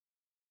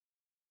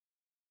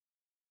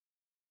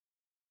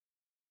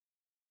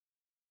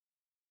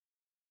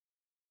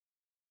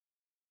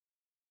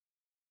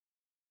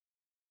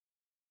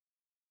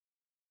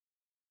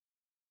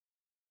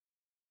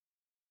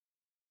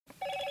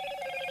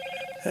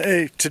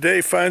Hey,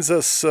 today finds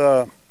us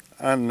on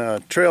a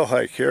trail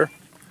hike here,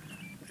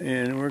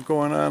 and we're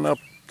going on up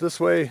this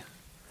way,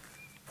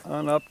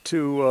 on up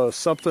to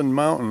something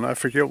mountain. I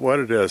forget what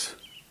it is,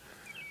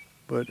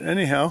 but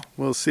anyhow,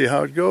 we'll see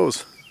how it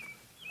goes.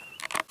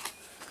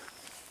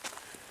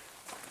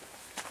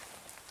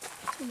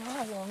 Do you know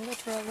how long the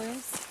trail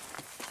is?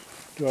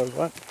 Do I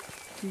what?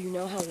 Do you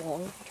know how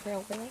long the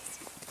trail is?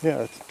 Yeah,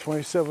 it's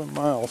 27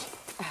 miles.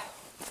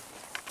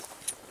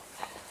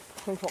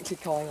 We won't be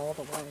going all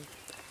the way.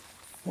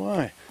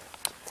 Why?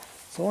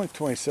 It's only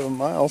 27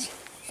 miles.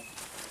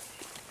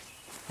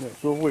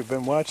 That girl we've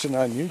been watching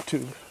on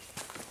YouTube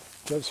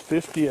does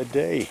 50 a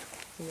day.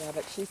 Yeah,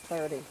 but she's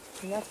 30,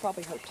 and that's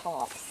probably her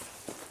tops.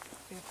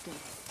 50.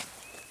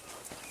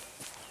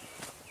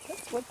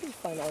 This would be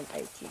fun on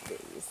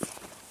ATVs.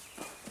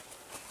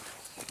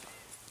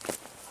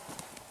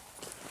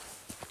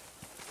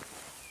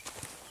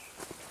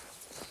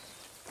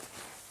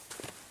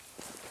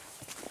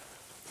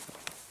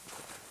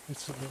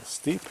 It's a little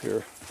steep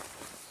here.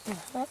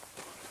 Uh-huh.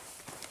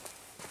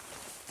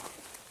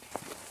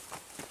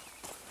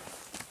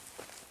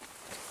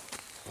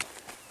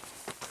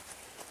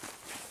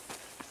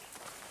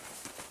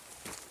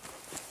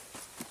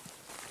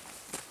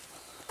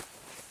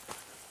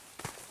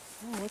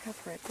 Oh, look how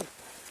pretty.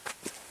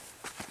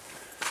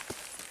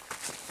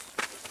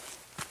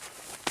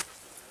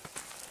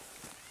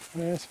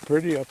 Yeah, it's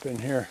pretty up in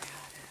here.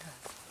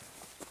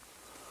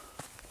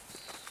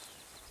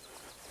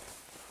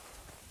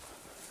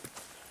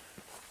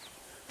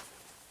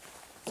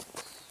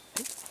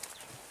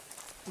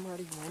 I'm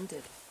already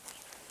winded.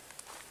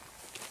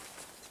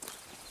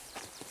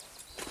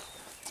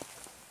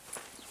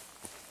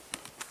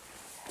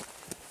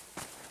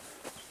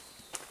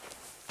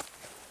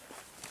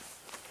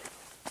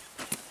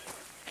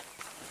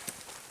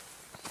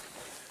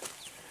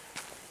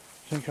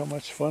 Think how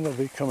much fun it'll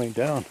be coming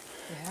down.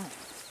 Yeah.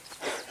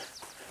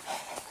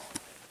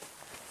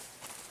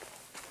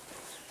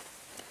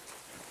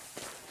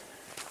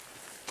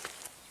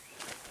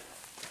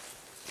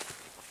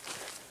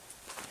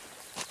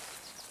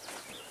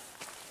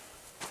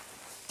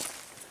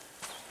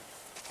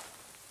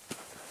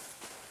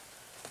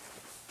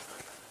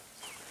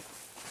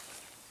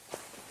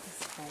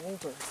 It's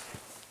boulders.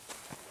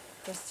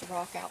 Just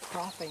rock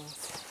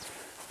outcroppings.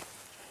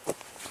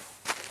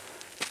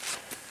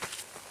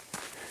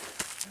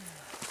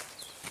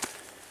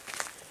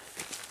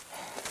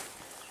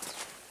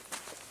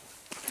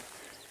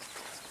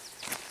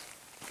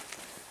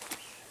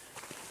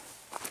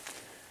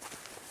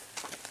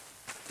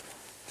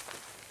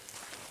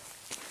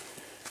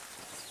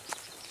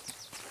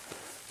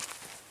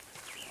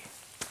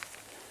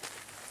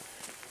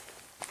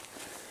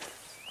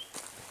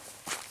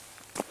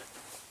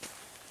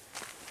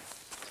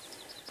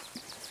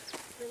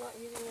 You're not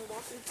using a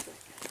walking stick.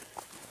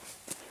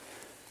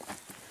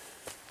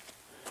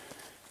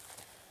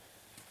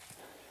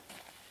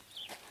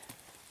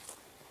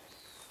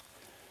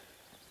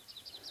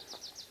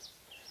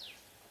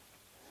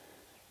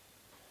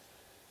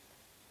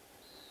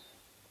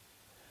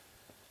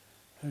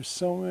 There's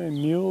so many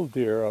mule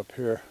deer up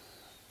here.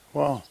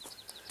 Well,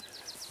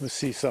 we'll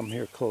see some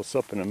here close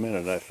up in a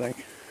minute, I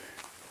think.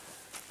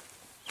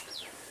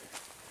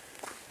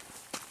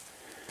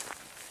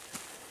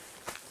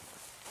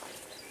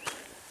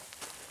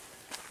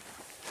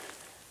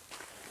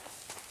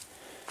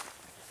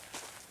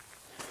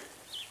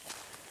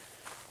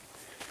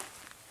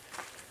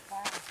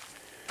 Wow.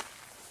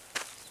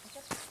 Look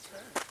at this tree.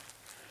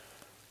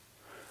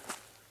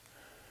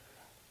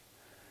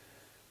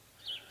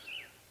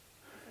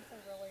 This is a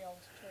really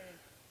old tree.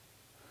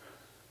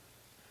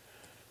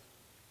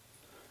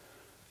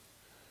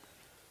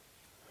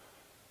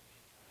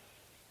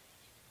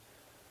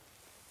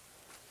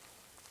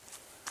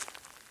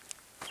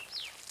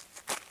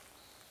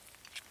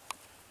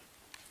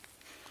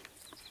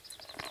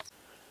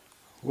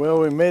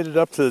 Well, we made it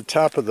up to the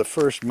top of the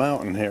first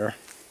mountain here,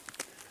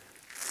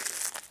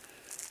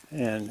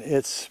 and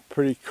it's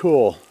pretty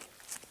cool.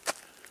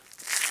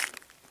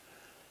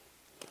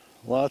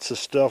 Lots of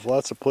stuff,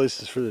 lots of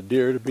places for the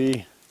deer to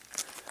be.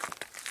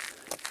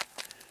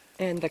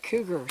 And the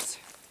cougars.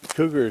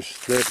 Cougars,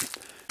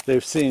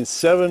 they've seen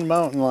 7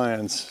 mountain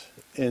lions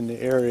in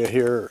the area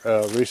here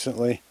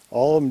recently.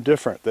 All of them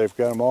different. They've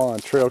got them all on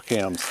trail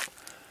cams.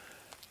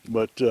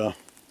 But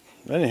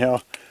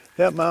anyhow,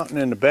 that mountain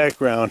in the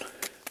background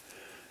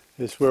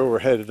is where we're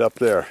headed up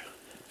there.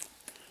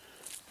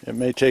 It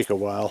may take a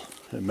while.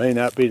 It may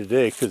not be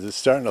today because it's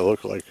starting to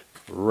look like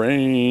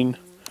rain.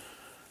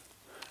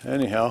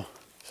 Anyhow,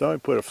 somebody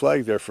put a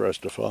flag there for us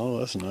to follow.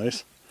 That's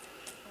nice.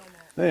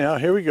 Anyhow,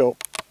 here we go.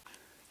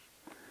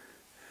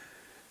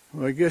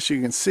 Well, I guess you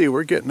can see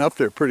we're getting up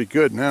there pretty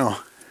good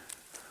now.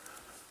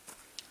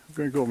 I'm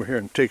going to go over here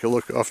and take a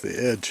look off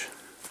the edge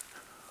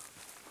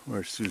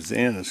where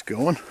Suzanne is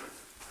going.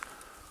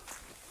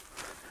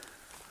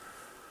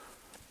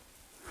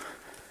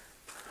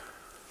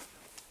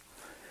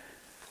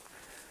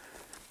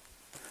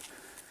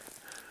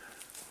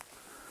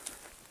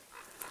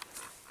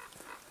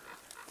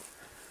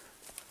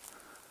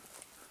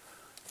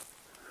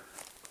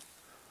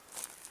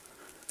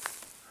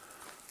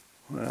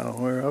 Well,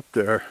 we're up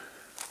there.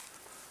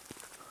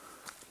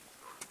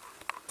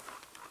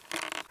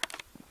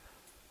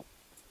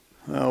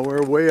 Well,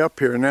 we're way up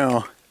here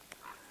now.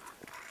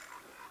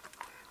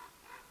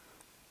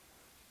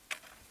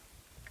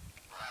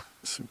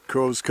 Some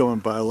crows coming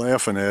by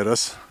laughing at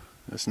us.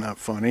 That's not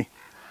funny.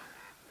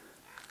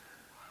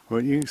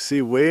 But you can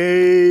see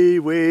way,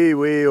 way,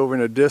 way over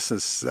in the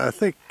distance. I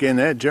think in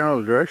that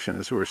general direction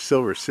is where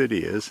Silver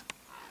City is.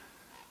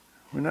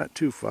 We're not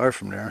too far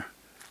from there.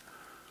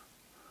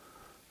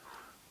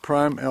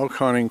 Prime elk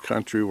hunting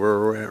country where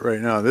we're at right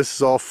now. This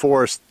is all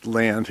forest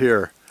land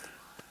here,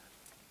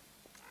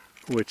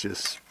 which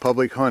is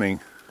public hunting.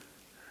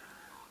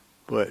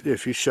 But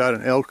if you shot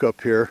an elk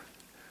up here,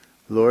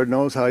 Lord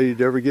knows how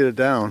you'd ever get it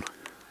down.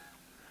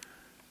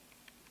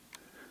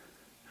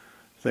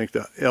 I think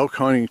the elk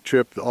hunting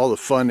trip, all the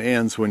fun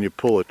ends when you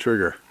pull a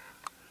trigger.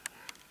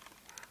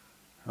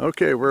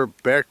 Okay, we're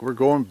back. We're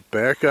going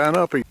back on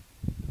up.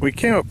 We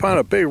came upon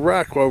a big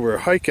rock while we were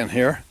hiking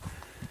here,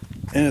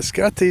 and it's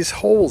got these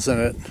holes in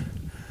it.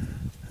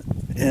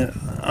 And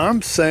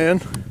I'm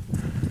saying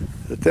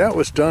that that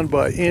was done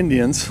by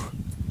Indians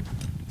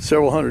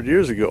several hundred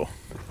years ago.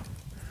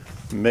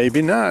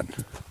 Maybe not.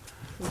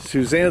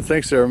 Suzanne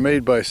thinks they were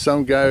made by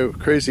some guy,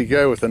 crazy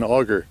guy with an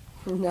auger.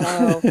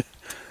 No.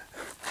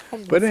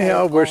 But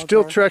anyhow, we're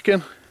still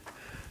trekking.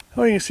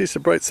 Oh, you can see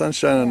some bright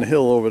sunshine on the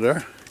hill over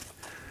there.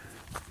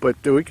 But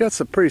we got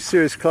some pretty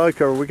serious cloud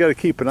cover. We got to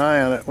keep an eye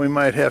on it. We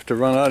might have to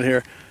run out of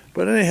here.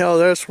 But anyhow,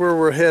 that's where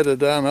we're headed,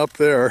 down up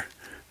there.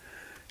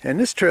 And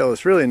this trail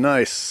is really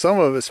nice. Some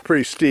of it's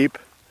pretty steep,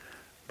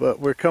 but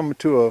we're coming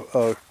to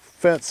a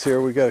fence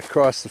here. We got to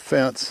cross the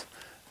fence,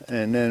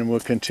 and then we'll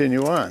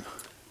continue on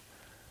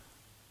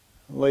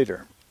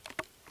later.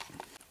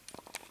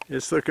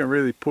 It's looking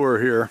really poor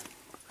here.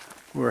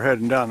 We're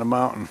heading down the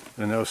mountain,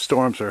 and those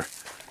storms are,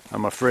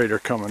 I'm afraid, are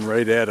coming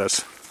right at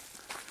us.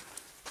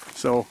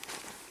 So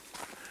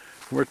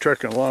we're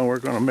trekking along. We're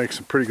going to make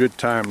some pretty good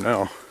time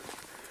now.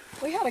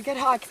 We had a good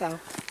hike,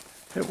 though.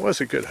 It was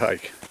a good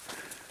hike.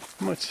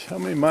 How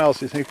many miles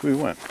do you think we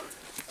went?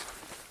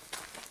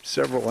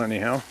 Several,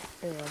 anyhow.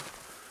 Yeah.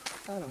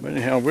 I don't know. But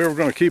anyhow, we were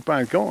going to keep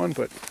on going,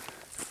 but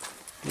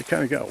we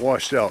kind of got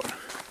washed out.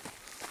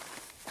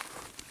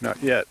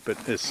 Not yet, but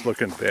it's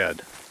looking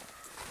bad.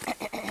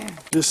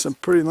 Just some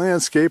pretty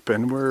landscape,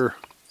 and we're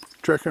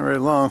trekking right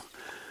along.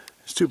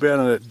 It's too bad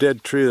on that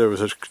dead tree there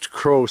was a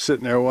crow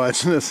sitting there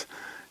watching us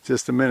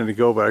just a minute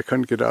ago, but I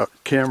couldn't get out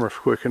camera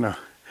quick enough.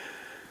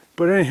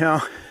 But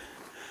anyhow,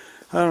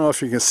 I don't know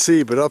if you can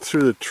see, but up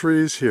through the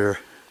trees here,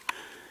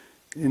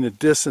 in the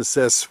distance,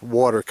 that's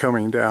water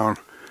coming down.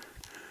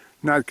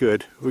 Not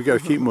good. We got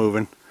to keep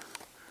moving.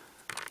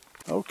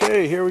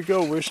 Okay, here we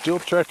go. We're still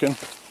trekking.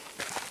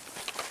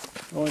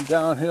 Going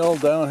downhill,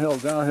 downhill,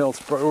 downhill.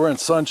 We're in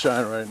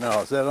sunshine right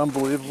now. Is that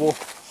unbelievable?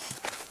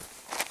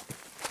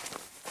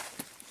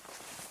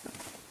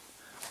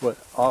 But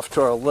off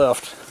to our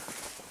left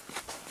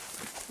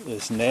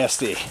is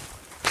nasty.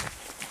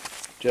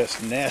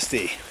 Just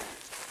nasty.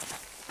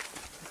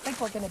 I think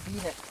we're going to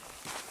beat it.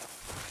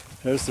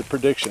 There's the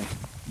prediction.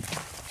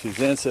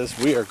 Suzanne says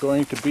we are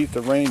going to beat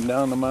the rain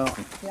down the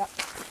mountain. Yep.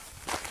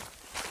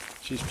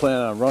 She's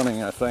planning on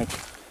running, I think.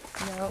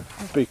 No.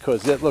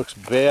 Because it looks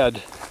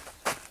bad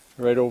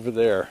right over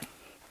there.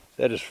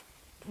 That is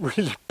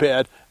really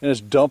bad. And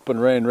it's dumping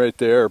rain right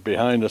there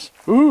behind us.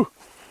 Ooh!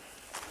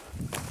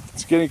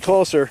 It's getting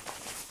closer.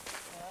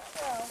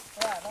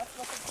 Yeah, that's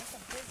a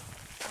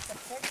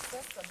big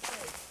system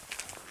too.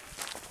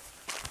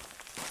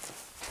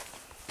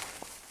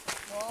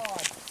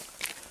 Broad.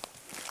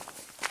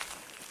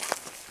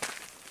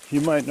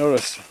 You might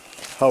notice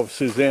how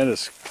Suzanne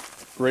is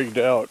rigged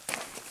out.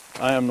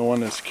 I am the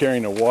one that's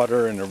carrying the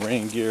water and the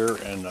rain gear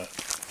and the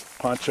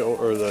poncho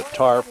or the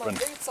tarp I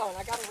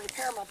gotta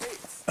repair my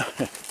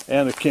boots.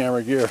 and the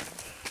camera gear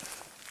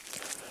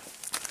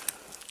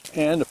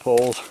and the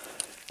poles.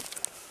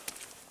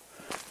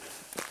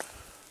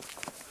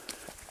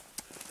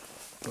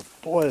 But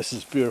boy, this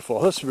is beautiful.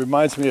 This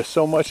reminds me of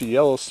so much of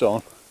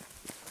Yellowstone.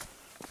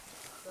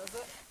 Does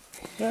it?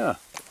 Yeah.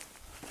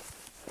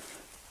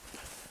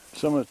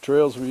 Some of the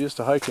trails we used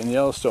to hike in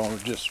Yellowstone were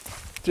just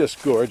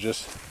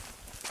gorgeous.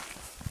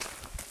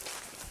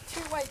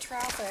 Two-way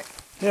traffic.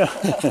 Yeah.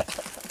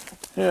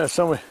 Yeah,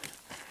 some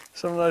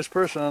nice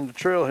person on the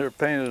trail here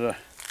painted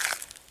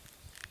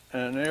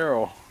an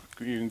arrow.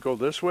 You can go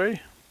this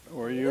way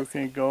or you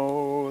can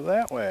go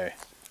that way.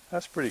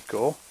 That's pretty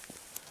cool.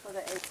 For the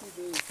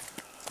ATVs.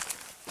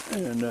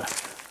 And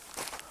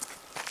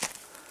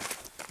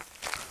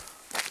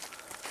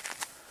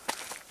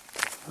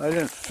I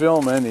didn't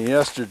film any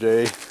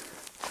yesterday,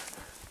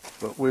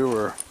 but we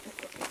were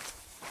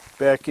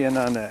back in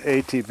on the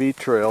ATV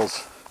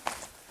trails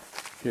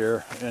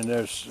here, and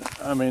there's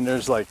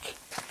like,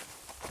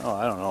 oh,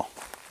 I don't know,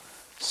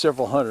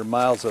 several hundred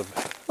miles of.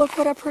 Look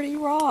what a pretty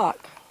rock.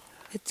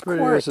 It's quartz.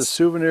 There's a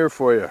souvenir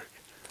for you.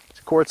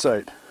 It's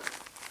quartzite.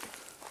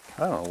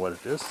 I don't know what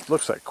it is. It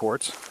looks like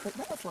quartz. It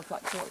does look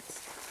like quartz.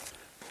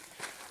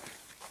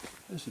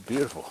 This is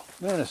beautiful.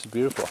 Man, this is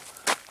beautiful.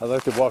 I'd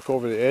like to walk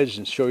over the edge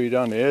and show you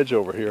down the edge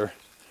over here,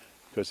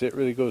 because it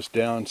really goes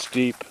down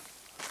steep.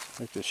 I'd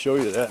like to show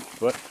you that,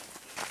 but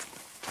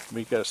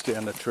we got to stay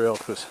on the trail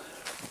because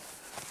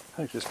I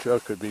think this trail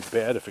could be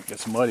bad if it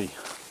gets muddy.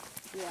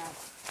 Yeah.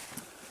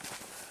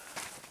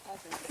 I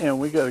think. And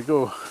we got to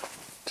go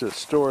to the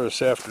store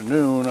this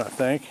afternoon, I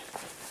think.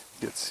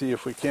 Get see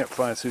if we can't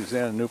find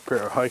Suzanne a new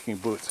pair of hiking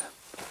boots.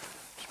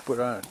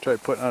 Try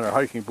putting on her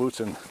hiking boots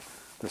and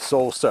the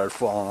soles started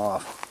falling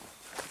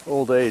off.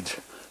 Old age.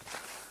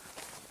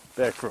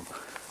 Back from,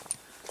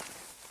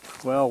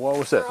 well, what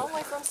was that? They're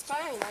only from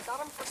Spain. I got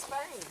them for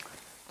Spain.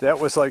 That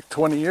was like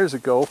 20 years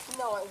ago.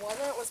 No, it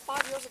wasn't. It was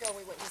 5 years ago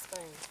we went to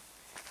Spain.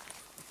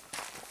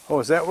 Oh,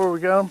 is that where we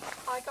got them?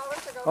 I got them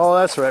to go Oh,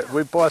 to that's Spain. right.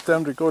 We bought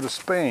them to go to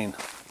Spain.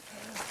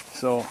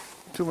 So,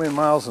 too many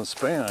miles in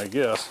Spain, I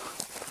guess.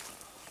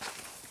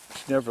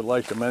 She never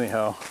liked them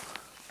anyhow.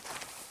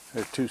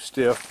 They're too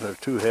stiff, they're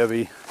too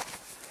heavy.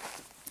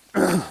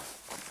 And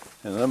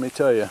let me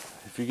tell you,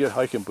 if you get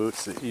hiking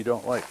boots that you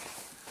don't like,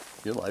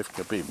 your life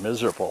could be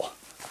miserable.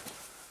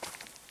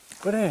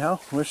 But anyhow,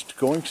 we're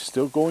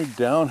still going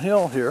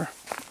downhill here.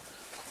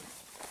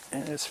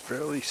 And it's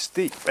fairly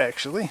steep,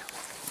 actually.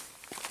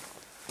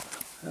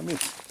 Let me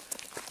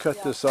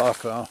cut this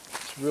off.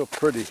 It's real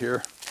pretty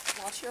here.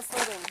 Watch your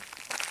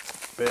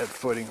footing. Bad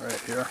footing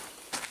right here.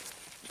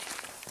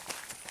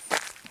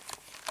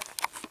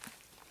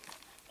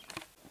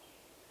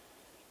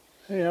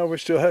 Anyhow, we're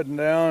still heading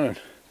down, and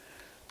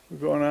we're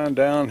going on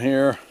down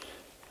here.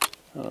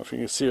 I don't know if you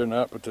can see it or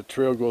not, but the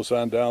trail goes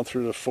on down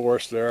through the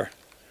forest there.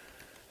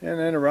 And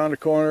then around the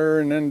corner,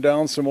 and then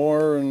down some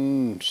more,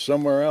 and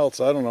somewhere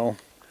else, I don't know.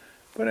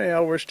 But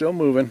anyhow, we're still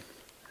moving.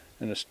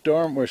 And the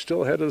storm, we're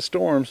still ahead of the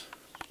storms.